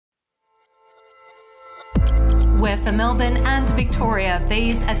We're for Melbourne and Victoria.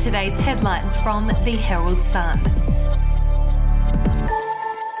 These are today's headlines from the Herald Sun.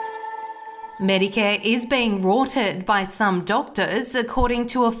 Medicare is being rorted by some doctors, according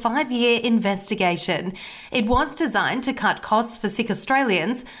to a 5-year investigation. It was designed to cut costs for sick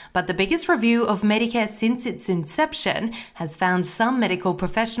Australians, but the biggest review of Medicare since its inception has found some medical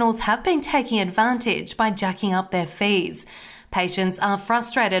professionals have been taking advantage by jacking up their fees. Patients are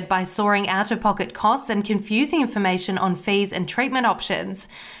frustrated by soaring out-of-pocket costs and confusing information on fees and treatment options.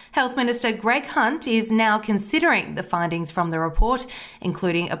 Health Minister Greg Hunt is now considering the findings from the report,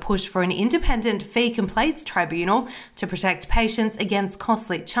 including a push for an independent fee complaints tribunal to protect patients against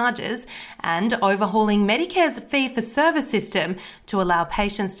costly charges and overhauling Medicare's fee-for-service system to allow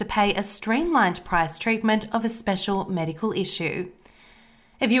patients to pay a streamlined price treatment of a special medical issue.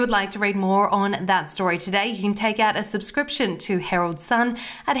 If you would like to read more on that story today, you can take out a subscription to Herald Sun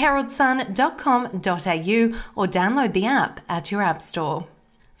at heraldsun.com.au or download the app at your app store.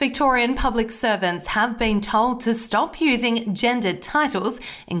 Victorian public servants have been told to stop using gendered titles,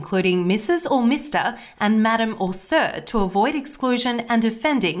 including Mrs. or Mr. and Madam or Sir, to avoid exclusion and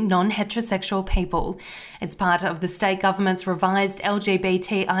offending non-heterosexual people. It's part of the state government's revised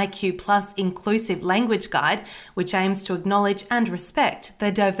LGBTIQ+ inclusive language guide, which aims to acknowledge and respect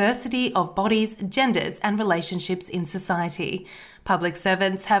the diversity of bodies, genders and relationships in society. Public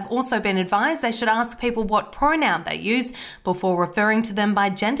servants have also been advised they should ask people what pronoun they use before referring to them by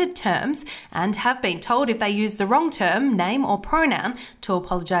gendered terms, and have been told if they use the wrong term, name or pronoun to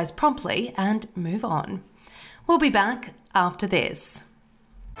apologise promptly and move on. We'll be back after this.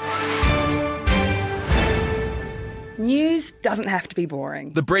 News doesn't have to be boring.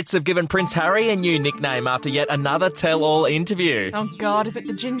 The Brits have given Prince Harry a new nickname after yet another tell-all interview. Oh God, is it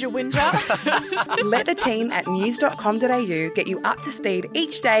the Ginger Whinger? Let the team at news.com.au get you up to speed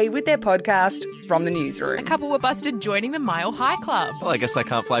each day with their podcast, From the Newsroom. A couple were busted joining the Mile High Club. Well, I guess they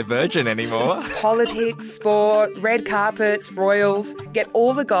can't fly Virgin anymore. Politics, sport, red carpets, royals. Get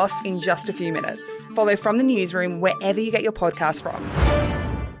all the goss in just a few minutes. Follow From the Newsroom wherever you get your podcast from.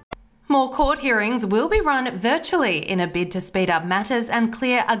 More court hearings will be run virtually in a bid to speed up matters and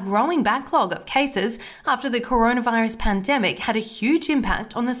clear a growing backlog of cases after the coronavirus pandemic had a huge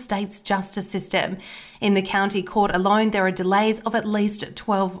impact on the state's justice system. In the county court alone, there are delays of at least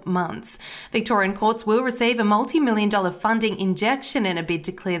 12 months. Victorian courts will receive a multi-million-dollar funding injection in a bid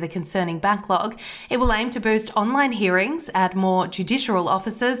to clear the concerning backlog. It will aim to boost online hearings, add more judicial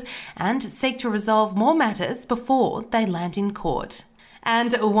officers, and seek to resolve more matters before they land in court.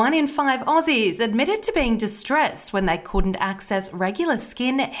 And 1 in 5 Aussies admitted to being distressed when they couldn't access regular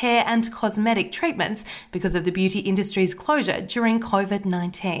skin, hair and cosmetic treatments because of the beauty industry's closure during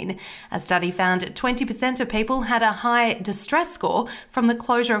COVID-19. A study found 20% of people had a high distress score from the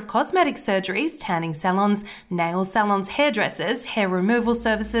closure of cosmetic surgeries, tanning salons, nail salons, hairdressers, hair removal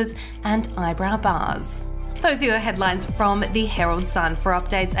services and eyebrow bars. Those are your headlines from the Herald Sun. For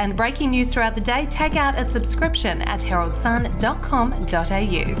updates and breaking news throughout the day, take out a subscription at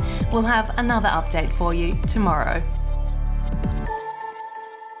heraldsun.com.au. We'll have another update for you tomorrow.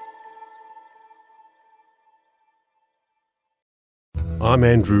 I'm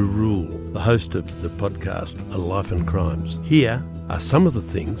Andrew Rule, the host of the podcast A Life and Crimes. Here are some of the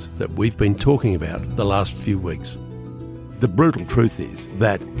things that we've been talking about the last few weeks. The brutal truth is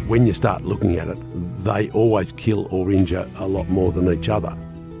that when you start looking at it, they always kill or injure a lot more than each other.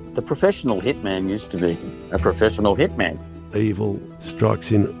 The professional hitman used to be a professional hitman. Evil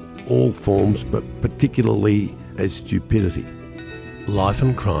strikes in all forms, but particularly as stupidity. Life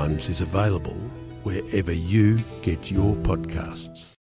and Crimes is available wherever you get your podcasts.